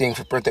anything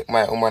to protect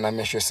my woman and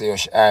make sure say, oh,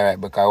 she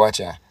alright, because watch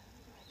her.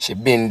 She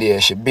been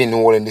there, she been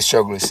holding the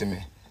struggle, see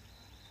me.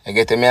 I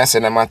get to me and say,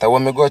 no matter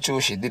what me go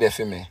through, she did it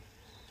for me.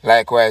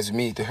 Likewise,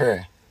 me to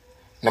her.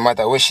 No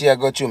matter what she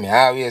go through, me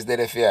always did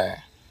it for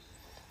her.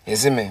 You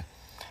see me?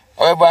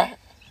 However,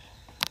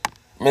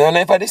 I don't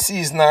know if the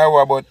season or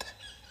what, but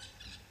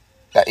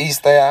the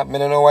Easter, I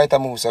don't know why it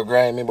moves so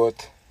grimy,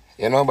 but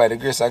you know, by the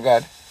grace of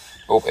God,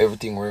 hope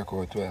everything work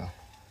out well.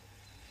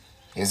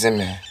 You see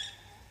me?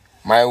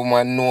 My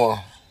woman know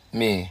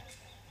me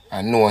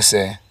and know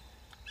say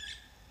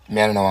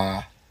me I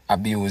know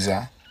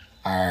abuser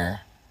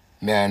or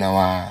me I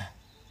know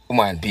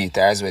woman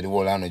beater, as well the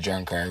whole on the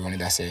drunk or when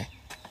it say.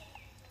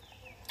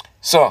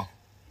 So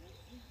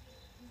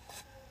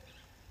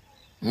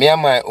me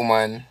and my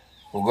woman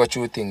we go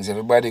through things,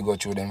 everybody go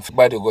through them, for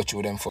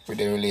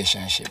the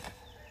relationship.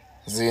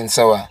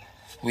 So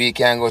we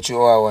can go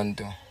through our one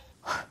too.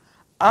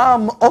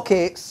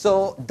 Okay,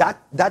 so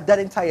that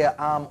entire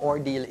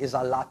ordeal is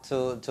a lot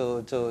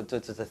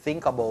to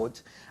think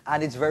about,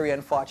 and it's very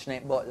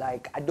unfortunate, but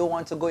like I don't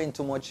want to go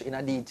into much in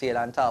a detail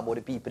and talk about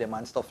the people them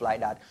and stuff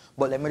like that,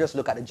 but let me just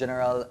look at the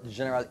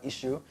general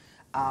issue.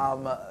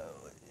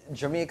 In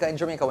Jamaica,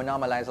 we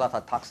normalize a lot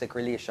of toxic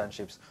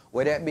relationships,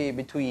 whether it be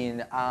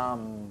between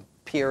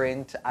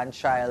parent and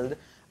child,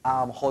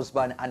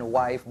 husband and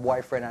wife,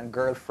 boyfriend and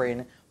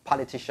girlfriend,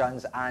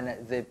 politicians and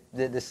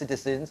the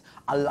citizens.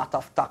 A lot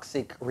of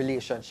toxic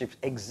relationships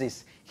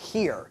exist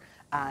here.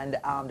 And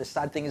the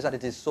sad thing is that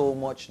it is so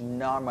much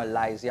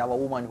normalized. You have a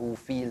woman who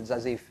feels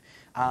as if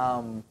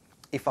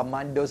if a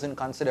man doesn't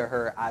consider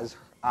her as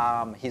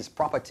his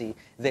property,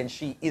 then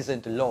she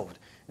isn't loved.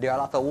 There are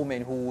a lot of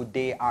women who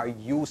they are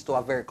used to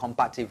a very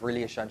competitive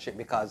relationship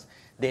because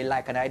they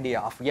like an idea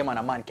of, yeah man,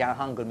 a man can't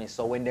handle me.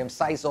 So when them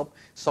size up,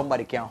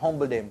 somebody can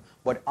humble them.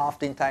 But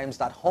oftentimes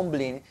that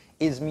humbling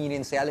is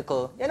meaning say a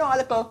little, you know, a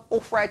little,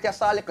 oh right, yes,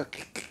 a little,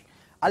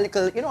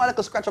 you know, a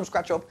little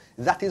scratch up.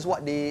 That is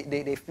what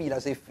they feel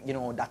as if, you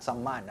know, that's a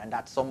man and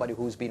that's somebody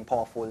who's been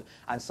powerful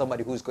and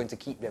somebody who's going to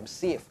keep them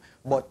safe.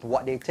 But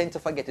what they tend to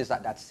forget is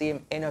that that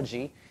same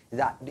energy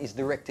that is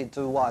directed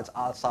towards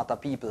all sort of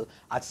people,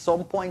 at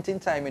some point in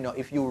time, you know,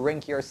 if you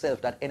rank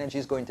yourself, that energy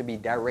is going to be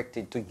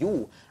directed to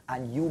you,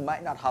 and you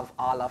might not have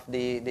all of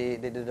the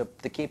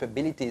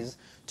capabilities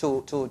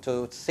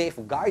to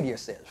safeguard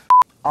yourself.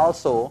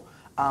 Also,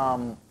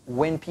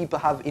 when people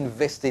have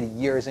invested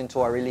years into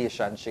a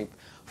relationship,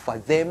 for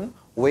them,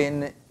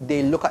 when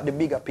they look at the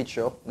bigger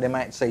picture, they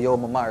might say, yo,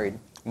 I'm married,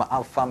 I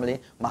have family,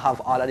 I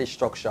have all of this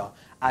structure.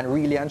 And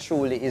really and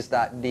truly is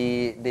that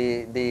the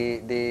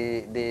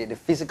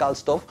physical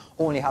stuff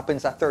only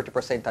happens at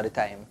 30% of the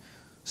time.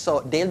 So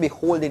they'll be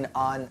holding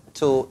on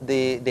to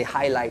the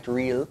highlight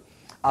reel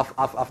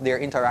of their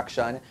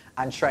interaction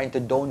and trying to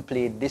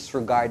downplay,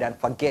 disregard, and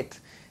forget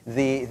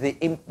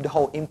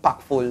how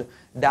impactful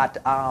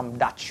that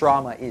that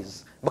trauma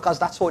is. Because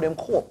that's how them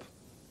cope.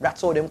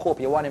 That's how them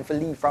cope. You want them to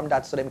leave from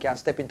that so them can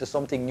step into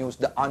something new,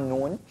 the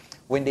unknown,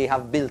 when they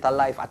have built a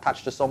life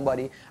attached to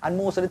somebody. And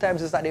most of the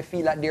times it's that they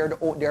feel like they're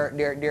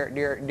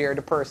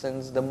the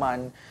person's, the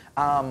man,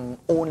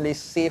 only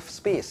safe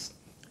space.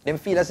 Them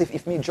feel as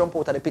if me jump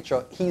out of the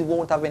picture, he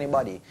won't have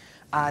anybody.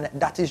 And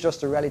that is just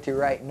the reality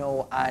right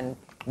now. And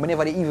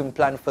whenever they even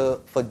plan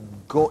for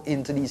go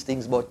into these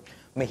things, but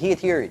me hate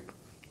hear it.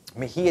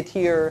 Me hate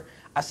hear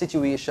a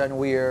situation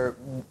where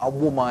a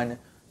woman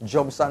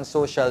jumps on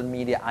social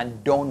media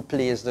and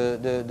downplays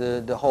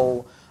the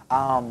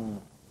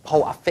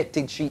how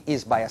affected she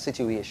is by a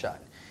situation.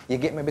 You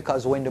get me?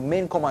 Because when the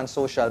men come on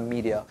social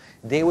media,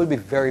 they will be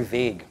very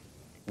vague.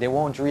 They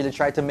won't really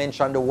try to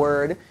mention the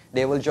word.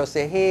 They will just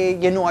say, hey,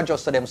 you know, I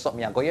just saw them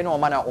something. I go, you know,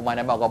 man and woman,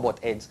 I'm going to butt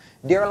heads.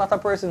 There are a lot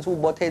of persons who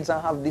butt heads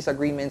and have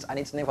disagreements, and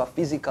it's never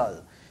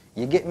physical.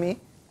 You get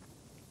me?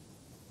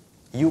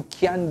 You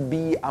can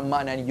be a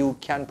man and you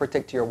can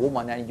protect your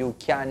woman and you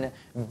can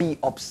be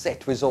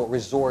upset without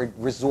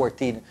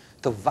resorting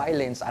to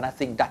violence, and I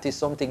think that is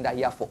something that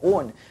you have to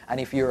own.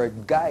 And if you're a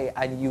guy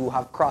and you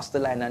have crossed the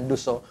line and do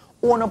so,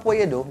 own up what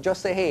you do.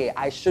 Just say, hey,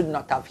 I should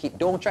not have hit.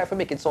 Don't try to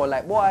make it so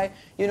like, boy,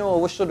 you know,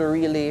 we should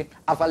really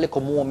have a little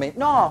moment.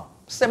 No,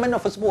 say me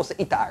enough is supposed to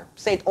hit her.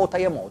 Say it out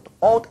of your mouth.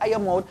 Out of your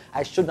mouth,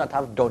 I should not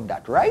have done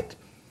that, right?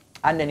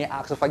 And then you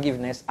ask for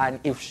forgiveness, and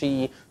if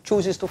she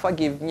chooses to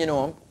forgive, you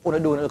know, you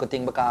do a little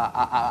thing because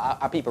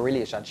a people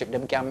relationship,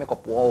 them can make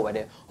up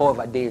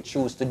however they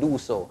choose to do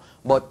so.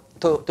 But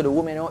to the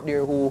women out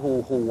there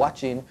who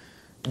watching,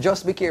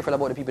 just be careful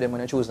about the people that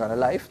want to choose on a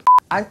life.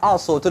 And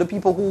also to the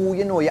people who,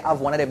 you know, you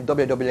have one of them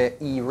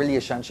WWE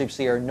relationships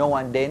here now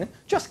and then,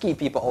 just keep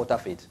people out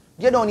of it.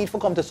 You don't need to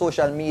come to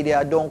social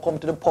media, don't come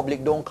to the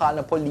public, don't call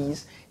the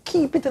police.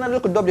 Keep it in a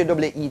little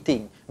WWE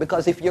thing.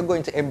 Because if you're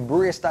going to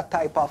embrace that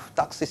type of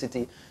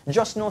toxicity,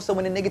 just know so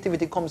when the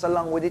negativity comes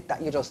along with it,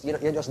 that you just deal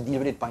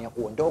with it on your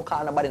own. Don't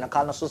call nobody, don't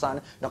call no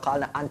Susan, don't call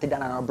no Auntie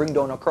Dana, don't bring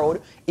down a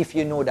crowd. If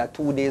you know that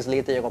 2 days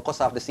later you're going to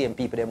cuss off the same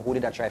people them who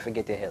did that try to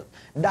get your help.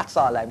 That's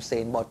all I'm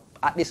saying. But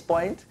at this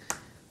point,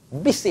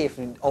 be safe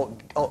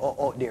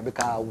out there,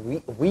 because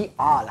we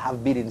all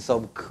have been in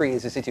some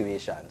crazy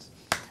situations.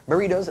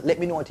 Burritos, let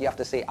me know what you have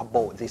to say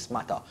about this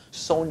matter.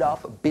 Sound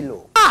off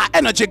below.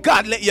 Energy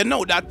God let you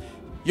know that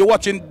you're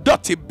watching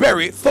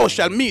Duttyberry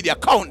social media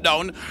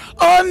countdown.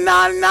 Oh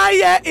na na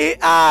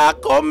yeah,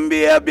 come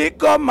baby,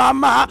 come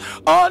mama.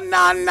 Oh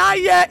na na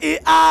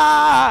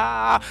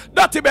yeah,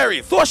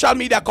 Duttyberry social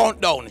media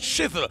countdown.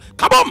 Shizzle,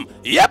 kaboom,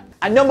 yep.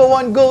 And number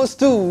one goes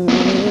to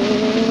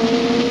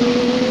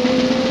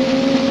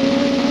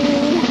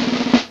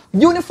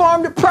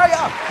Uniformed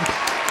Prayer.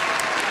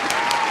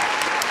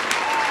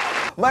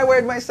 My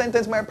word, my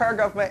sentence, my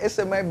paragraph, my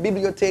essay, my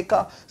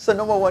biblioteca. So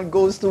number one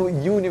goes to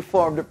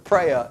Uniformed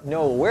Prayer.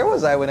 No, where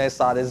was I when I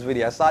saw this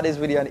video? I saw this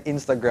video on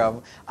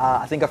Instagram.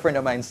 I think a friend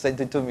of mine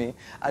sent it to me.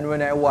 And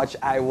when I watched,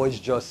 I was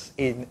just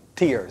in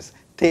tears.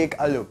 Take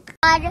a look.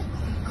 God,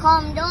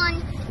 come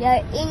down.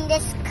 You're in the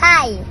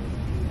sky.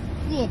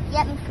 Wait,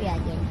 let me pray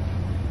again.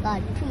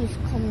 God, please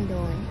come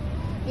down.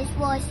 This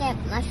boy said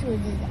my shoes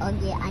is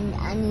ugly and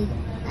I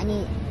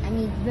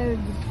need very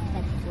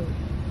disrespectful.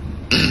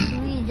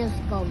 Please just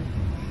come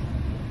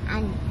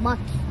and box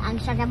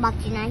and shut a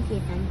box in our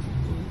face and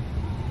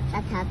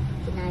shut up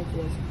in our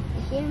face.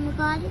 You hear me,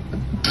 God?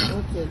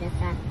 Okay,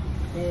 that's a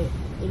very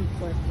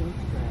important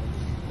word.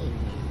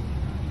 Amen.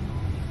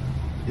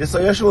 You saw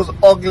your shoes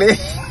ugly.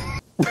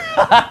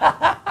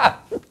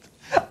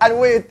 And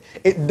wait,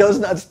 it does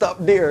not stop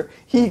there.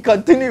 He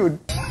continued.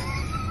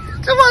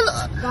 Come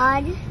on.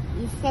 God,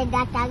 you said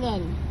that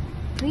again.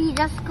 Please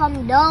just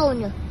come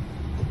down.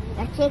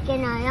 You're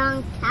taking a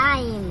long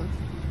time.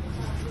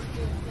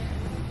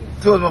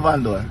 Close my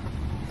van door.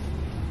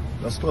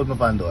 Just close my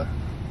van door.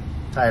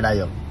 Tired of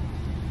you.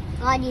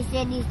 God, he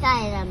said he's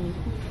tired of me.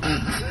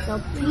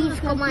 So please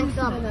come on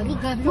some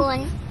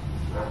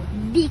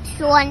big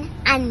stone,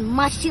 and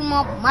mash him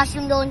up, mash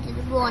him down to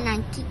the ground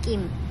and kick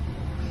him.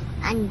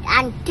 And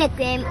take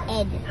him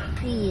head,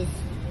 please.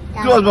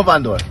 Close my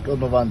van door. Close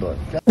my van door.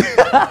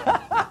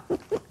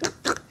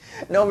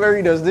 No,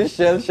 Mary does this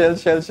shell.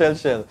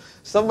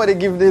 Somebody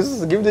give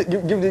this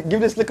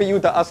little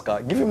youth an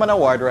Oscar. Give him an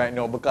award right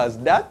now, because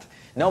that,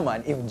 no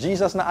man, if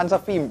Jesus not answer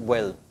him,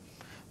 well,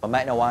 I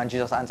might not want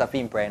Jesus to answer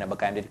him prayer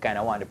because I did kind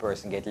of want the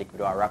person get licked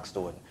with a rock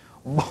stone.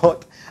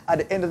 But at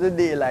the end of the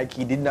day, like,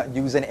 he did not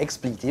use any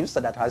expletives,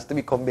 so that has to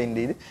be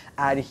commended.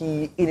 And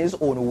he, in his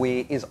own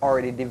way, is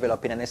already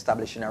developing and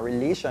establishing a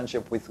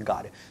relationship with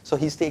God. So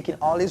he's taking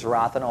all his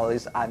wrath and all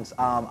his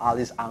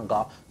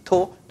anger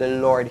to the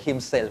Lord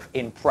himself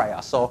in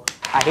prayer. So,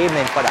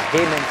 amen for that,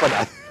 amen for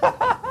that.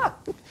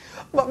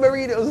 But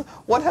Marinos,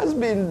 what has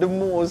been the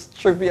most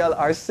trivial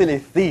or silly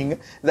thing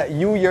that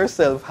you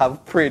yourself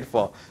have prayed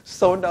for?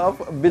 Sound off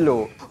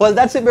below. Well,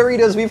 that's it,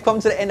 Marinos. We've come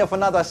to the end of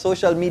another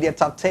social media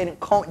top 10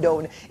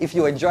 countdown. If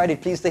you enjoyed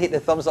it, please hit the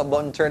thumbs up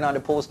button, turn on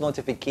the post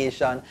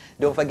notification.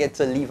 Don't forget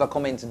to leave a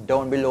comment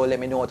down below. Let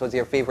me know what was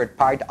your favorite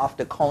part of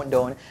the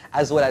countdown,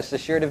 as well as to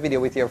share the video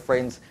with your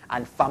friends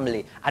and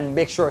family. And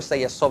make sure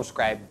to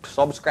subscribe.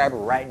 Subscribe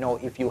right now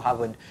if you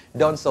haven't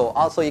done so.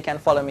 Also, you can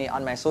follow me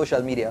on my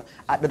social media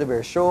at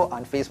TheDuttyBerryShow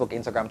on Facebook,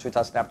 Instagram,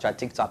 Twitter, Snapchat,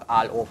 TikTok,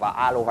 all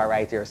over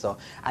right here. So,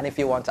 and if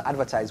you want to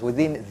advertise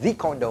within the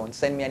countdown,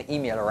 send me an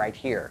email right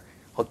here.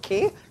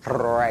 Okay?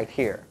 Right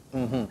here.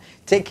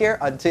 Take care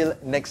until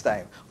next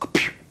time.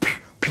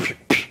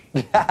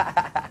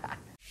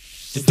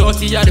 The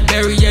dirty are the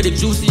berry, yeah, the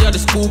juicy are the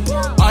scoop.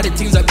 All the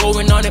things are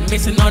going on, it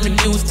missing on the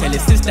news. Tell your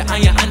sister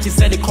and your auntie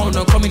said the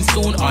corner coming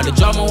soon. All the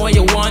drama what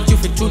you want, you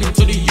fit tune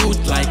into the youth.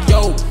 Like,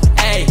 yo,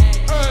 hey,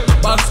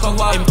 box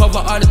cover, uncover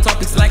all the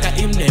topics like a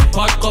hymn name.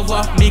 Pot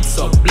cover, mix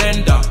up,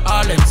 blender,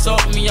 all them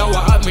something, yo,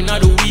 what happening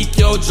of the week,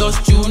 yo,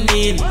 just tune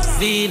in,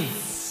 scene.